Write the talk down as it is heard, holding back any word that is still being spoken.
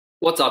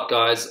What's up,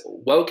 guys?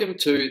 Welcome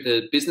to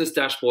the Business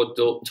Dashboard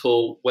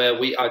tool, where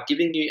we are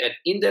giving you an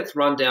in-depth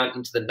rundown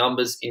into the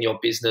numbers in your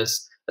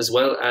business, as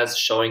well as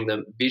showing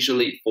them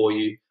visually for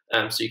you,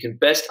 so you can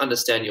best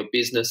understand your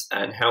business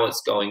and how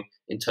it's going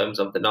in terms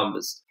of the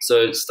numbers.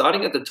 So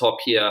starting at the top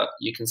here,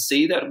 you can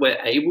see that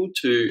we're able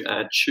to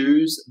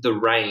choose the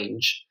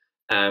range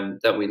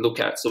that we look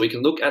at. So we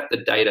can look at the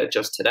data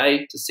just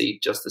today to see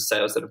just the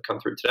sales that have come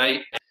through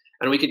today.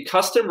 And we can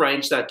custom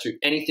range that to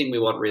anything we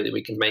want, really.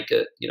 We can make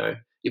it,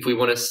 if we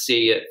want to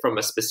see it from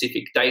a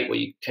specific date where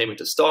you came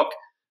into stock,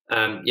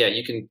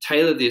 you can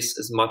tailor this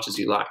as much as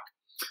you like.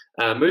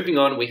 Moving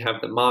on, we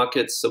have the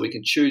markets, so we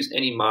can choose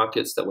any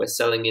markets that we're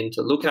selling in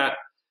to look at.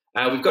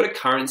 We've got a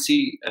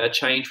currency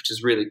change, which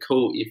is really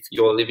cool. If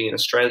you're living in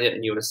Australia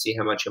and you want to see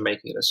how much you're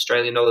making in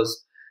Australian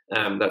dollars,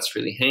 that's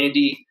really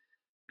handy.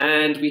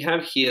 And we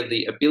have here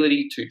the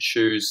ability to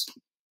choose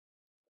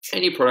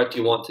any product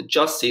you want to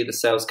just see the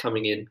sales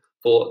coming in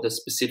for the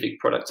specific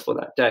products for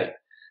that day.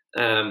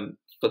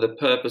 For the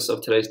purpose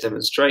of today's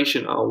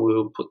demonstration, I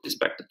will put this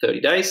back to 30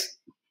 days.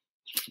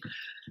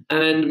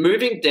 And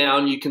moving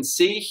down, you can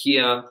see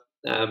here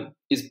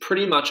is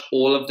pretty much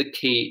all of the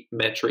key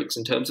metrics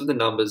in terms of the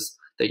numbers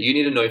that you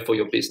need to know for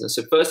your business.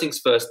 So first things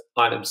first,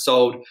 items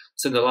sold.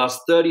 So in the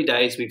last 30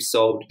 days, we've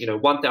sold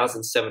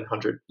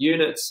 1,700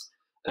 units.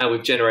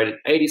 We've generated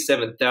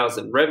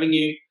 87,000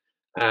 revenue,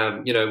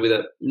 with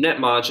a net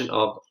margin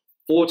of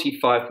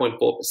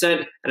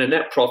 45.4% and a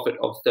net profit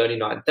of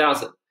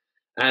 39,000.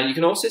 And you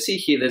can also see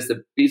here there's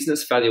the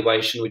business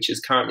valuation, which is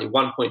currently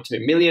 1.2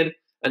 million,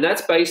 and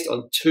that's based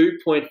on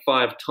 2.5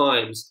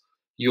 times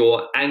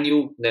your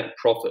annual net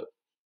profit.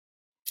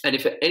 And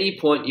if at any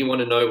point you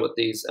want to know what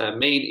these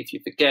mean, if you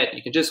forget,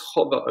 you can just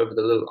hover over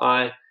the little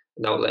eye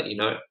and they'll let you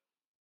know.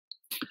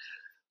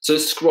 So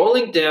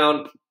scrolling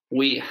down,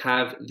 we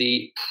have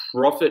the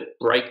profit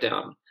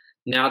breakdown.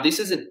 Now, this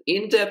is an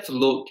in-depth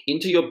look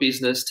into your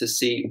business to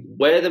see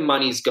where the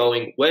money's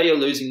going, where you're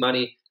losing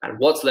money, and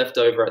what's left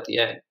over at the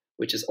end,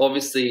 which is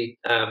obviously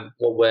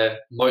what we're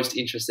most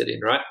interested in,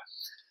 right?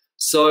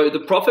 So the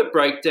profit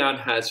breakdown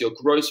has your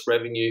gross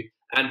revenue.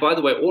 And by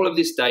the way, all of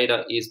this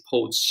data is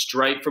pulled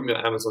straight from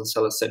your Amazon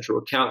Seller Central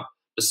account,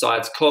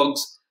 besides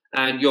COGS.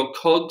 And your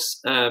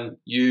COGS,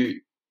 you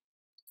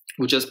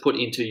will just put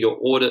into your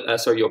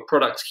your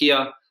products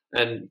here.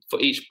 And for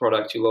each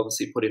product, you'll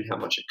obviously put in how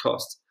much it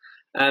costs.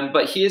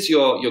 But here's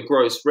your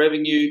gross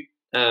revenue.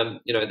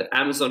 The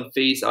Amazon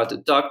fees are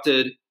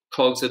deducted,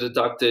 COGS are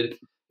deducted,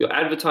 your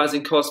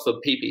advertising costs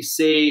for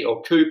PPC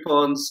or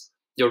coupons,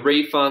 your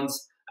refunds,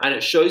 and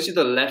it shows you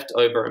the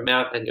leftover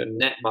amount and your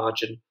net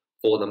margin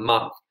for the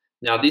month.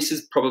 Now, this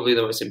is probably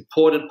the most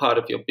important part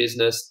of your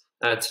business,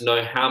 to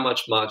know how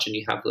much margin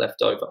you have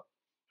left over.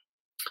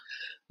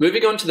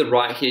 Moving on to the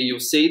right here,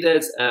 you'll see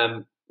there's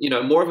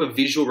more of a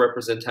visual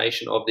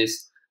representation of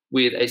this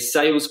with a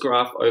sales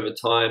graph over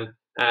time.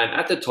 And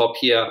at the top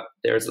here,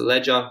 there is a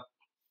ledger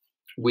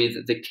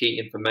with the key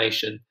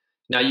information.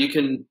 Now, you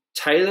can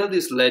tailor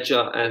this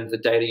ledger and the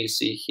data you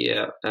see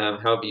here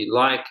however you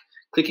like.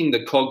 Clicking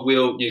the cog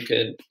wheel, you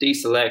can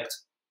deselect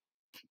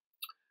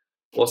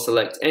or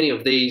select any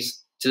of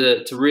these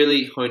to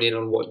really hone in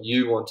on what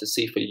you want to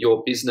see for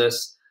your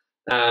business.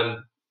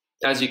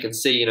 As you can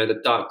see,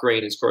 the dark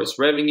green is gross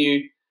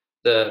revenue,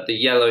 the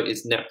yellow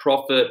is net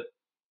profit,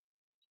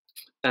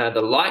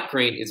 the light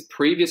green is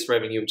previous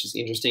revenue, which is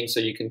interesting. So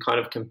you can kind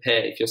of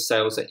compare if your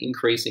sales are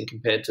increasing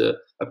compared to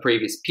a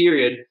previous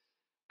period.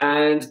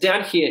 And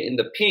down here in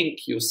the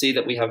pink, you'll see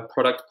that we have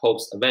product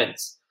pulse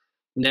events.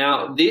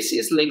 Now, this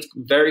is linked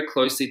very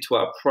closely to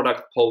our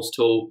product pulse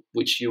tool,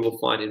 which you will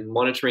find in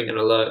monitoring and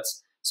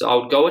alerts. So I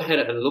would go ahead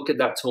and look at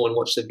that tool and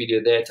watch the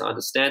video there to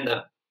understand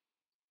that.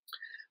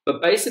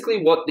 But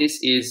basically what this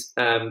is,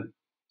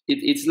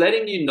 it's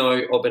letting you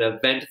know of an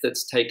event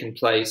that's taken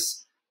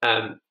place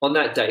on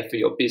that day for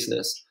your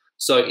business.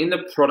 So in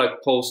the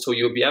product pulse tool,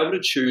 you'll be able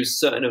to choose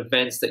certain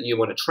events that you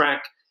want to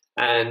track.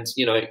 And,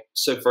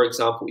 so for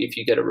example, if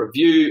you get a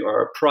review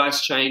or a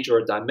price change or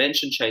a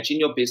dimension change in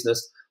your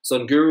business,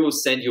 ZonGuru will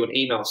send you an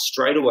email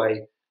straight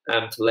away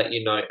to let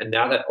you know. And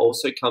now that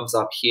also comes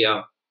up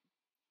here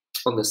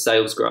on the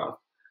sales graph.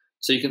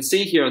 So you can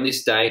see here on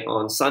this day,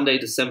 on Sunday,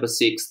 December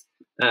 6th,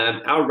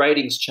 our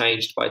ratings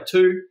changed by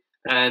 2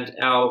 and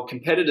our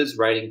competitors'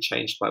 rating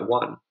changed by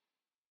 1.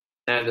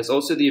 And there's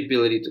also the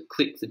ability to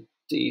click the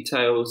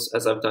details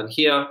as I've done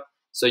here.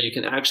 So you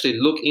can actually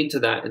look into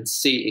that and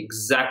see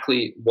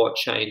exactly what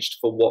changed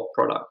for what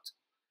product.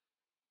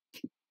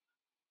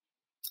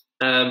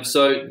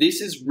 So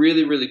this is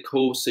really, really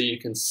cool. So you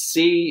can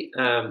see,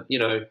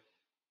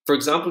 for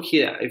example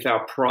here, if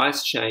our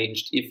price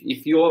changed,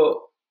 if you're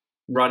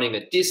running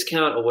a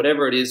discount or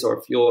whatever it is, or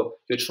if you're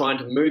trying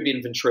to move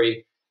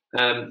inventory,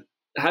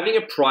 having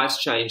a price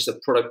change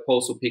that Product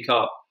Pulse will pick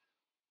up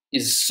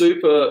is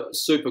super,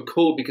 super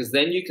cool, because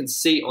then you can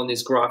see on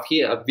this graph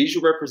here a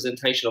visual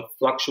representation of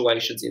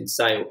fluctuations in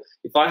sale.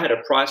 If I had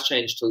a price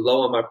change to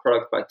lower my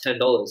product by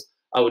 $10,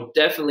 I would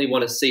definitely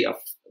want to see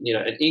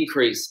an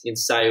increase in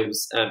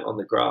sales on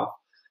the graph.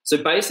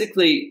 So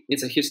basically,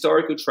 it's a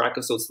historical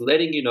tracker, so it's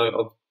letting you know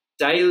of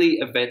daily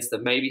events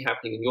that may be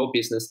happening in your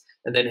business,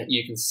 and then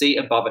you can see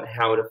above it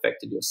how it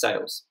affected your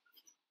sales.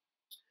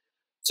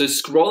 So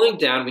scrolling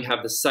down, we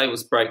have the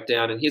sales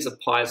breakdown, and here's a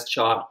pie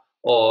chart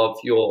of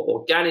your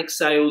organic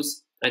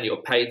sales and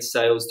your paid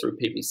sales through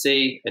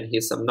PPC, and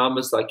here's some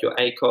numbers like your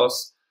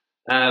ACOS.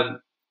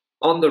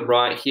 On the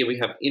right here, we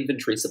have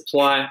inventory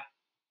supply.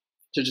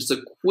 So just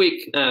a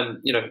quick,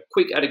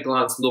 quick at a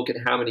glance look at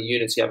how many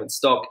units you have in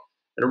stock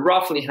and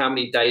roughly how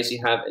many days you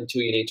have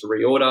until you need to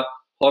reorder.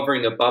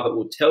 Hovering above it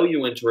will tell you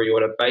when to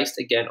reorder based,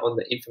 again, on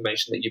the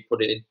information that you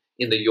put in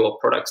the Your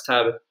Products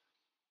tab.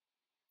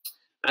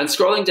 And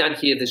scrolling down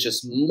here, there's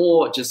just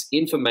more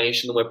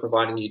information. We're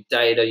providing you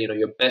data,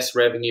 your best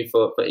revenue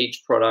for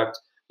each product,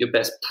 your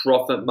best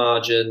profit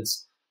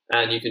margins,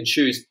 and you can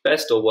choose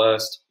best or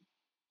worst.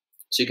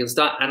 So you can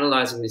start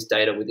analyzing this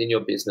data within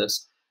your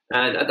business.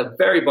 And at the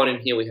very bottom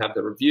here, we have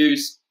the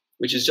reviews,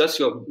 which is just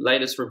your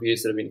latest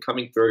reviews that have been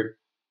coming through.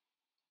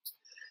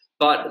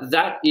 But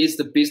that is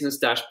the business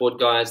dashboard,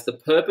 guys. The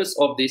purpose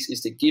of this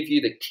is to give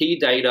you the key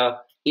data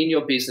in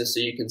your business so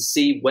you can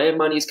see where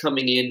money's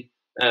coming in,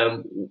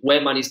 where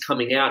money's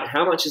coming out,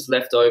 how much is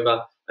left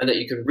over, and that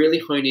you can really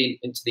hone in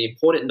into the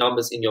important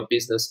numbers in your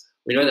business.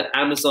 We know that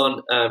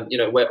Amazon,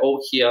 we're all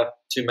here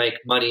to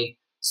make money.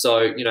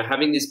 So,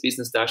 having this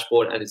business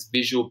dashboard and this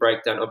visual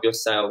breakdown of your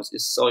sales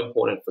is so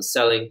important for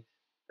selling.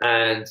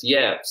 And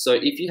yeah, so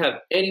if you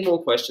have any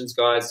more questions,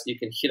 guys, you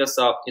can hit us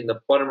up in the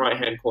bottom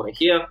right-hand corner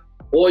here,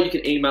 or you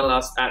can email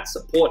us at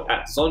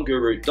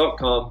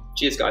support@zonguru.com.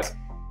 Cheers, guys.